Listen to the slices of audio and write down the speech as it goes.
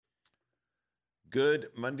Good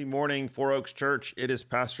Monday morning, Four Oaks Church. It is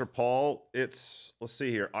Pastor Paul. It's, let's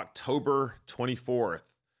see here, October 24th.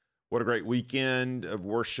 What a great weekend of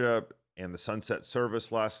worship and the sunset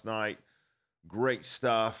service last night. Great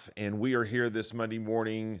stuff. And we are here this Monday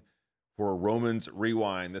morning for Romans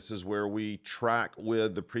Rewind. This is where we track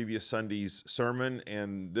with the previous Sunday's sermon.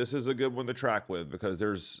 And this is a good one to track with because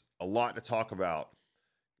there's a lot to talk about.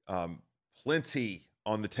 Plenty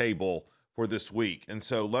on the table for this week. And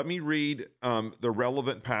so let me read the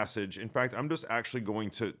relevant passage. In fact, I'm just actually going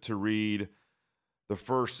to read the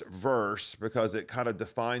first verse because it kind of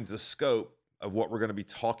defines the scope of what we're going to be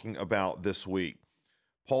talking about this week.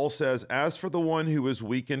 Paul says, as for the one who is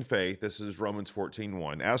weak in faith, this is Romans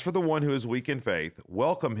 14:1. As for the one who is weak in faith,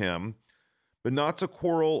 welcome him, but not to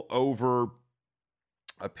quarrel over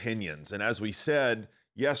opinions. And as we said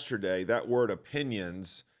yesterday, that word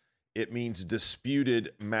opinions, it means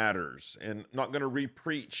disputed matters. And I'm not going to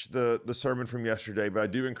re-preach the sermon from yesterday, but I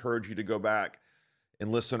do encourage you to go back and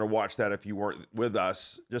listen or watch that if you weren't with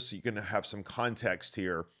us, just so you can have some context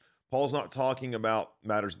here. Paul's not talking about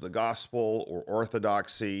matters of the gospel or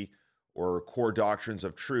orthodoxy or core doctrines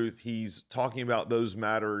of truth. He's talking about those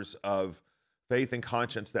matters of faith and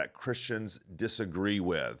conscience that Christians disagree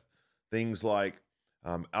with. Things like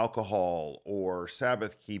alcohol or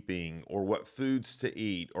Sabbath keeping or what foods to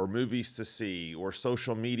eat or movies to see or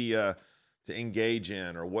social media to engage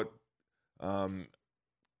in or what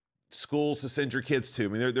schools to send your kids to. I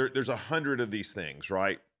mean, there's 100 of these things,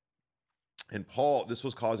 right? And Paul, this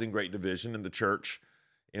was causing great division in the church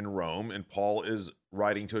in Rome, and Paul is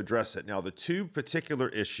writing to address it. Now, the two particular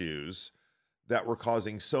issues that were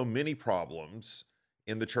causing so many problems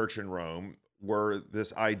in the church in Rome were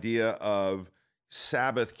this idea of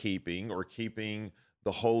Sabbath keeping or keeping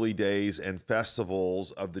the holy days and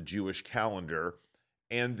festivals of the Jewish calendar,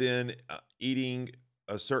 and then eating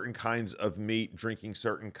certain kinds of meat, drinking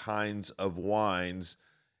certain kinds of wines,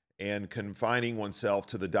 and confining oneself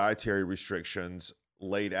to the dietary restrictions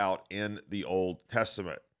laid out in the Old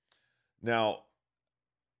Testament. Now,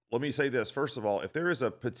 let me say this. First of all, if there is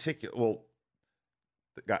a particular,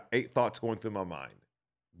 got 8 thoughts going through my mind.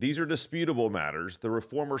 These are disputable matters. The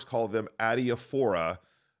reformers call them adiaphora,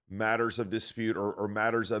 matters of dispute or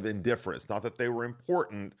matters of indifference. Not that they were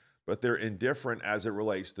important, but they're indifferent as it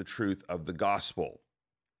relates to the truth of the gospel.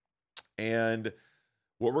 And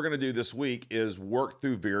what we're going to do this week is work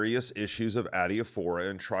through various issues of adiaphora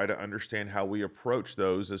and try to understand how we approach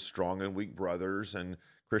those as strong and weak brothers and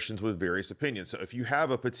Christians with various opinions. So if you have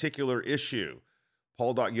a particular issue,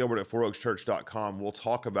 paul.gilbert@fouroakschurch.com. We'll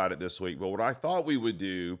talk about it this week. But what I thought we would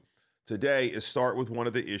do today is start with one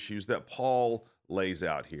of the issues that Paul lays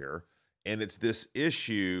out here, and it's this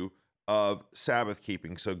issue of Sabbath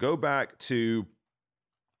keeping. So go back to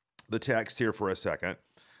the text here for a second.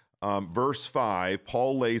 Verse 5,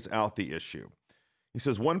 Paul lays out the issue. He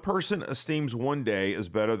says, one person esteems one day as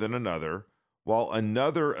better than another, while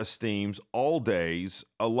another esteems all days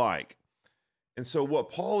alike. And so what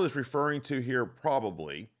Paul is referring to here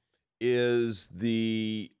probably is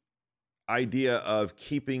the idea of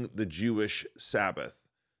keeping the Jewish Sabbath.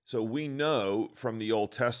 So we know from the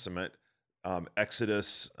Old Testament,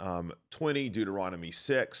 Exodus 20, Deuteronomy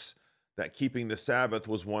 6, that keeping the Sabbath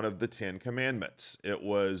was one of the 10 commandments. It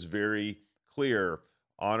was very clear,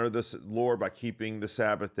 honor the Lord by keeping the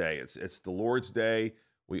Sabbath day. It's the Lord's day.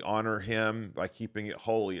 We honor him by keeping it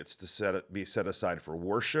holy. It's to be set aside for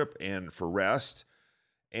worship and for rest.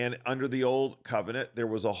 And under the old covenant, there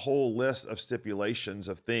was a whole list of stipulations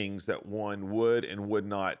of things that one would and would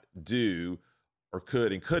not do or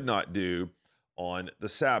could and could not do on the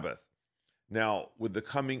Sabbath. Now, with the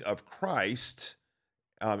coming of Christ,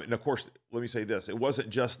 and of course, let me say this, it wasn't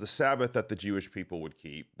just the Sabbath that the Jewish people would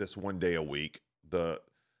keep, this one day a week, the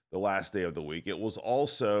last day of the week. It was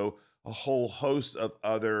also a whole host of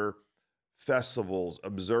other festivals,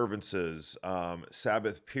 observances,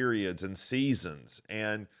 Sabbath periods and seasons.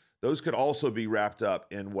 And those could also be wrapped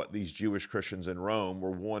up in what these Jewish Christians in Rome were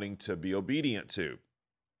wanting to be obedient to.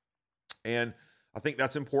 And I think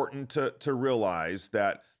that's important to realize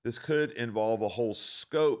that this could involve a whole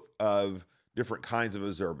scope of different kinds of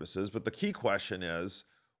observances. But the key question is,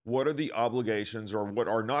 what are the obligations or what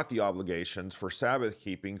are not the obligations for Sabbath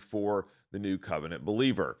keeping for the new covenant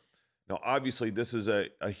believer? Now, obviously, this is a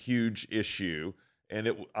huge issue,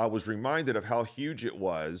 and I was reminded of how huge it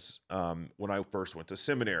was when I first went to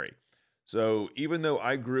seminary. So even though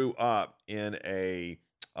I grew up in a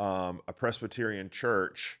Presbyterian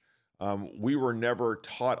church, we were never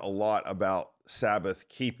taught a lot about Sabbath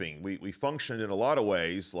keeping. We functioned in a lot of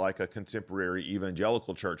ways like a contemporary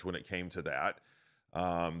evangelical church when it came to that.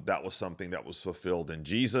 That was something that was fulfilled in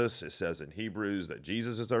Jesus. It says in Hebrews that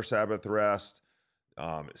Jesus is our Sabbath rest.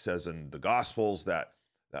 It says in the Gospels that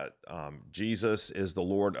Jesus is the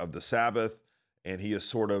Lord of the Sabbath, and he has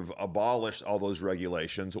sort of abolished all those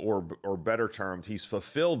regulations, or better termed, he's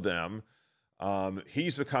fulfilled them.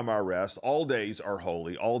 He's become our rest. All days are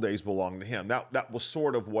holy. All days belong to him. That was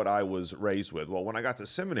sort of what I was raised with. Well, when I got to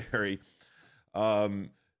seminary,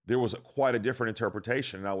 there was quite a different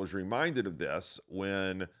interpretation, and I was reminded of this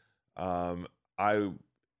when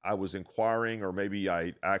I was inquiring, or maybe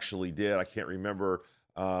I actually did, I can't remember,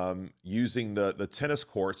 using the tennis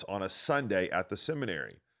courts on a Sunday at the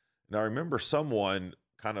seminary. And I remember someone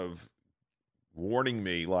kind of warning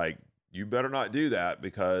me, like, you better not do that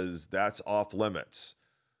because that's off limits.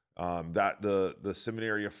 That the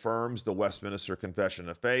seminary affirms the Westminster Confession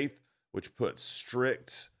of Faith, which puts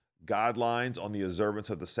strict guidelines on the observance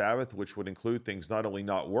of the Sabbath, which would include things not only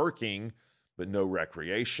not working, but no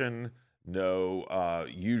recreation, no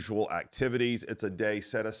usual activities. It's a day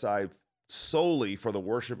set aside solely for the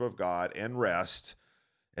worship of God and rest,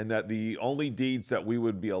 and that the only deeds that we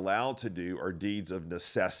would be allowed to do are deeds of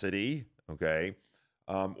necessity, okay,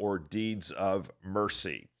 or deeds of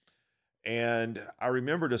mercy. And I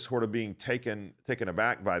remember just sort of being taken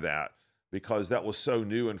aback by that, because that was so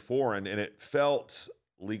new and foreign, and it felt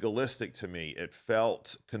legalistic to me. It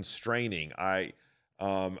felt constraining. I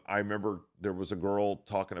remember there was a girl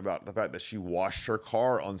talking about the fact that she washed her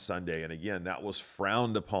car on Sunday, and again, that was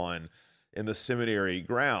frowned upon in the seminary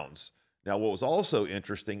grounds. Now, what was also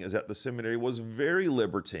interesting is that the seminary was very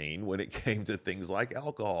libertine when it came to things like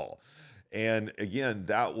alcohol. And again,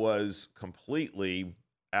 that was completely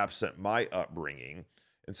absent my upbringing.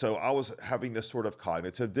 And so I was having this sort of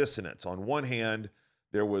cognitive dissonance. On one hand,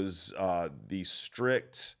 there was these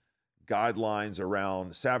strict guidelines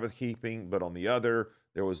around Sabbath keeping, but on the other,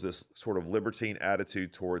 there was this sort of libertine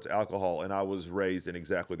attitude towards alcohol, and I was raised in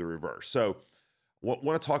exactly the reverse. So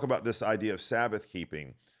want to talk about this idea of Sabbath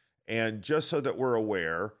keeping, and just so that we're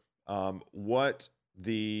aware, what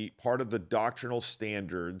the part of the doctrinal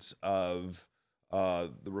standards of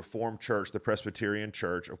the Reformed Church, the Presbyterian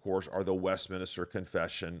Church, of course, are the Westminster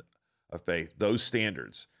Confession of Faith, those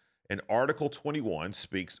standards. And Article 21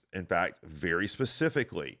 speaks, in fact, very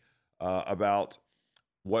specifically about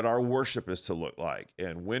what our worship is to look like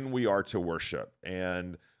and when we are to worship,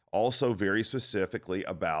 and also very specifically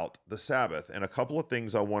about the Sabbath. And a couple of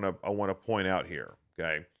things I want to point out here,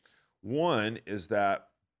 okay? One is that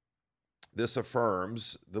this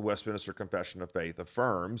affirms, the Westminster Confession of Faith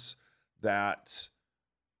affirms that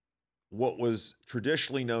what was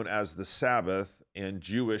traditionally known as the Sabbath in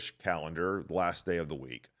Jewish calendar, the last day of the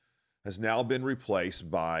week, has now been replaced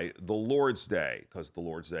by the Lord's Day, because the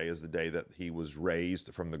Lord's Day is the day that he was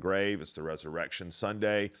raised from the grave. It's the Resurrection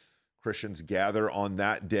Sunday. Christians gather on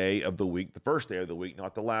that day of the week, the first day of the week,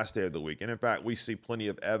 not the last day of the week. And in fact, we see plenty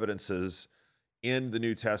of evidences in the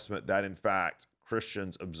New Testament that, in fact,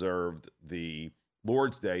 Christians observed the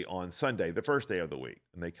Lord's Day on Sunday, the first day of the week,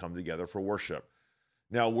 and they come together for worship.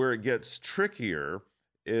 Now, where it gets trickier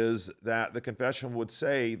is that the confession would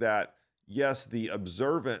say that, yes, the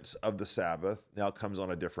observance of the Sabbath now comes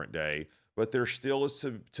on a different day, but there still is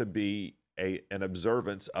to be an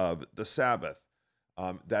observance of the Sabbath,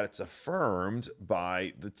 that it's affirmed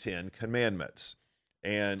by the Ten Commandments.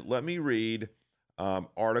 And let me read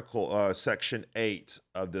section 8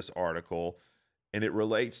 of this article, and it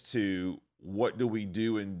relates to what do we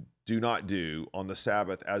do and do not do on the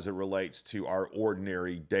Sabbath as it relates to our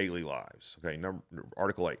ordinary daily lives. Okay,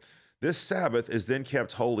 Article 8. This Sabbath is then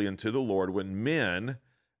kept holy unto the Lord when men,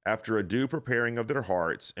 after a due preparing of their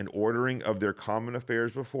hearts and ordering of their common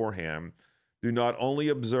affairs beforehand, do not only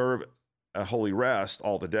observe a holy rest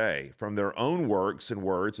all the day from their own works and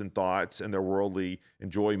words and thoughts and their worldly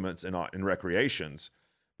enjoyments and recreations,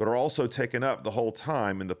 but are also taken up the whole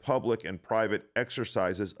time in the public and private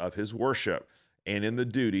exercises of his worship and in the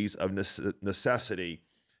duties of necessity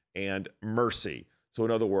and mercy. So in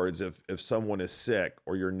other words, if someone is sick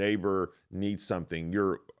or your neighbor needs something,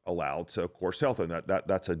 you're allowed to, of course, help them.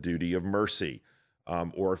 That's a duty of mercy.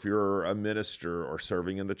 Or if you're a minister or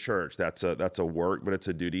serving in the church, that's a work, but it's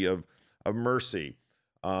a duty of mercy.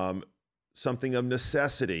 Something of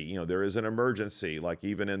necessity. There is an emergency, like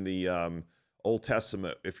even in the Old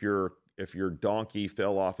Testament, if your donkey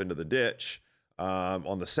fell off into the ditch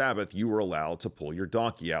on the Sabbath, you were allowed to pull your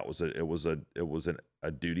donkey out. It was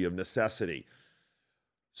a duty of necessity.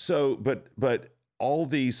 So, but all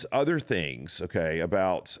these other things, okay,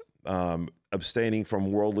 about abstaining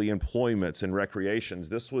from worldly employments and recreations,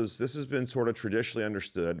 this has been sort of traditionally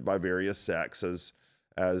understood by various sects as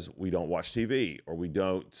as we don't watch TV, or we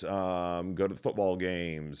don't go to the football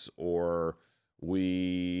games, or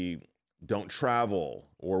we don't travel,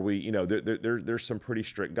 or there's some pretty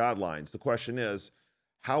strict guidelines. The question is,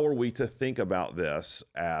 how are we to think about this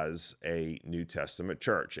as a New Testament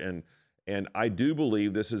church? And I do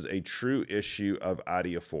believe this is a true issue of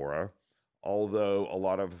adiaphora, although a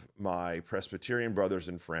lot of my Presbyterian brothers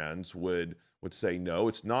and friends would say, no,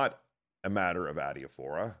 it's not a matter of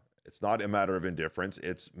adiaphora. It's not a matter of indifference.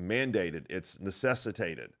 It's mandated. It's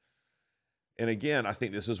necessitated. And again, I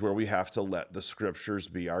think this is where we have to let the scriptures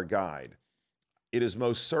be our guide. It is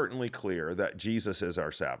most certainly clear that Jesus is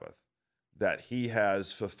our Sabbath, that he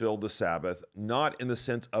has fulfilled the Sabbath, not in the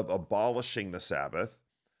sense of abolishing the Sabbath,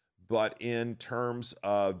 but in terms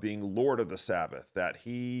of being Lord of the Sabbath, that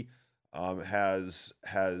he has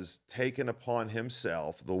taken upon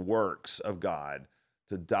himself the works of God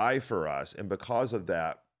to die for us. And because of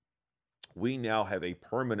that, we now have a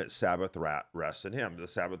permanent Sabbath rest in him. The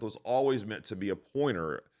Sabbath was always meant to be a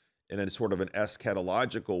pointer in a sort of an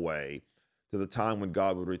eschatological way to the time when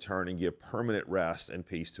God would return and give permanent rest and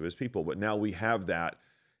peace to his people. But now we have that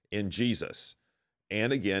in Jesus.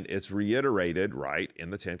 And again, it's reiterated, right, in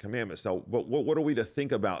the Ten Commandments. So what are we to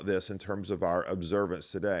think about this in terms of our observance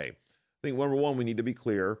today? I think, number one, we need to be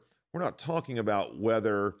clear. We're not talking about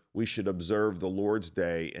whether we should observe the Lord's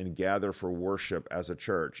Day and gather for worship as a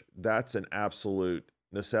church. That's an absolute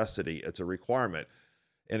necessity. It's a requirement.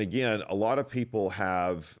 And again, a lot of people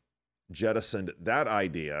have jettisoned that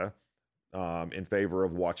idea in favor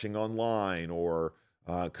of watching online or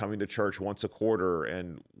coming to church once a quarter.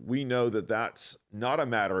 And we know that that's not a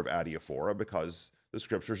matter of adiaphora, because the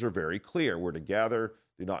scriptures are very clear. We're to gather,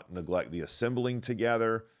 do not neglect the assembling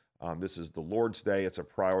together. This is the Lord's Day. It's a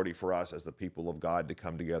priority for us as the people of God to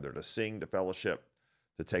come together, to sing, to fellowship,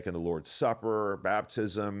 to take in the Lord's Supper,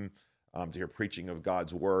 baptism, to hear preaching of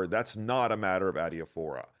God's word. That's not a matter of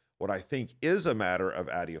adiaphora. What I think is a matter of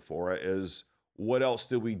adiaphora is, what else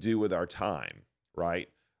do we do with our time, right?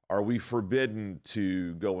 Are we forbidden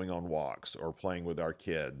to going on walks or playing with our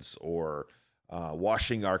kids or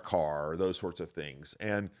washing our car, or those sorts of things?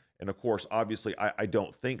 And of course, obviously, I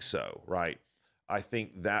don't think so, right? I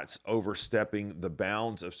think that's overstepping the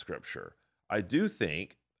bounds of Scripture. I do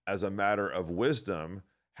think, as a matter of wisdom,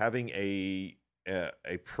 having a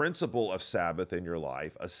principle of Sabbath in your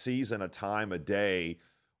life, a season, a time, a day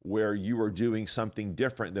where you are doing something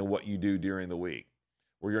different than what you do during the week,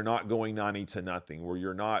 where you're not going 90 to nothing, where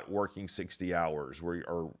you're not working 60 hours,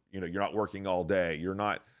 you're not working all day. You're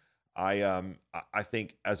not. I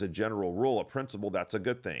think, as a general rule, a principle, that's a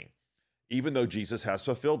good thing, even though Jesus has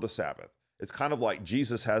fulfilled the Sabbath. It's kind of like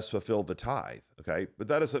Jesus has fulfilled the tithe, okay? But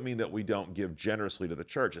that doesn't mean that we don't give generously to the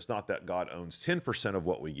church. It's not that God owns 10% of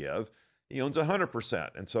what we give. He owns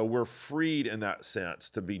 100%. And so we're freed in that sense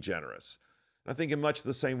to be generous. And I think in much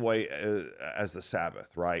the same way as the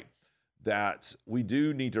Sabbath, right? That we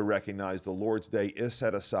do need to recognize the Lord's Day is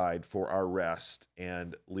set aside for our rest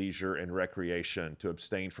and leisure and recreation, to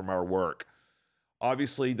abstain from our work.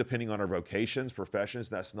 Obviously, depending on our vocations, professions,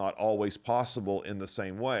 that's not always possible in the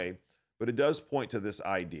same way. But it does point to this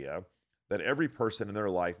idea that every person in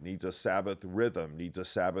their life needs a Sabbath rhythm, needs a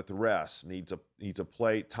Sabbath rest, needs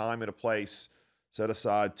a time and a place set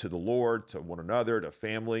aside to the Lord, to one another, to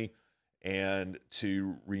family, and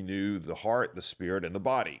to renew the heart, the spirit, and the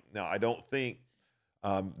body. Now, I don't think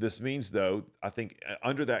this means, though, I think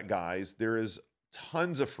under that guise, there is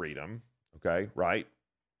tons of freedom, okay, right,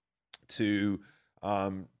 to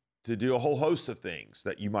do a whole host of things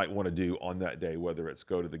that you might want to do on that day, whether it's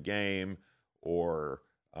go to the game or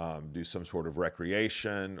do some sort of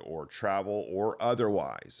recreation or travel or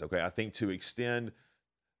otherwise. Okay, I think to extend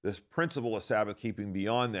this principle of Sabbath keeping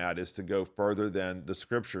beyond that is to go further than the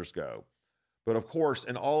scriptures go. But of course,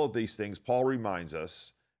 in all of these things, Paul reminds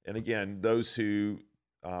us, and again, those who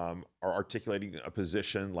are articulating a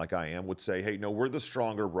position like I am would say, hey, no, we're the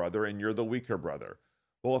stronger brother and you're the weaker brother.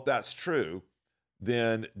 Well, if that's true,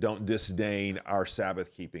 then don't disdain our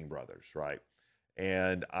Sabbath-keeping brothers, right?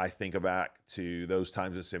 And I think back to those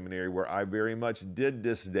times in seminary where I very much did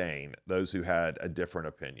disdain those who had a different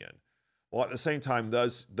opinion. Well, at the same time,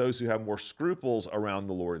 those who have more scruples around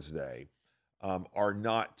the Lord's Day are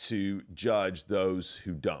not to judge those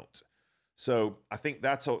who don't. So I think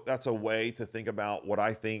that's a way to think about what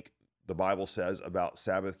I think the Bible says about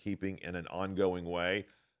Sabbath keeping in an ongoing way.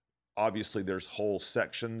 Obviously, there's whole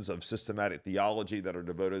sections of systematic theology that are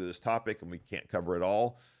devoted to this topic, and we can't cover it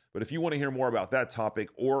all. But if you want to hear more about that topic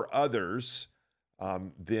or others,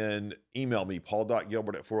 then email me,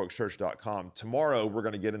 paul.gilbert@fouroakschurch.com. Tomorrow, we're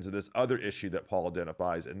going to get into this other issue that Paul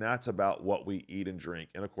identifies, and that's about what we eat and drink.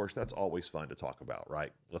 And of course, that's always fun to talk about,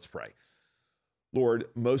 right? Let's pray. Lord,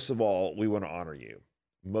 most of all, we want to honor you.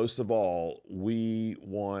 Most of all, we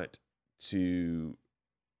want to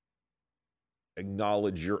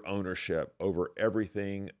acknowledge your ownership over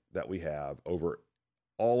everything that we have, over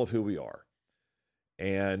all of who we are.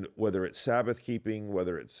 And whether it's Sabbath keeping,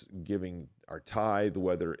 whether it's giving our tithe,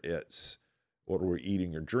 whether it's what we're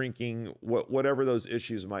eating or drinking, whatever those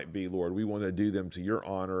issues might be, Lord, we want to do them to your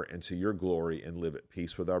honor and to your glory and live at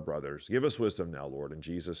peace with our brothers. Give us wisdom now, Lord, in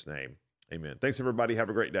Jesus' name. Amen. Thanks, everybody. Have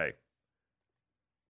a great day.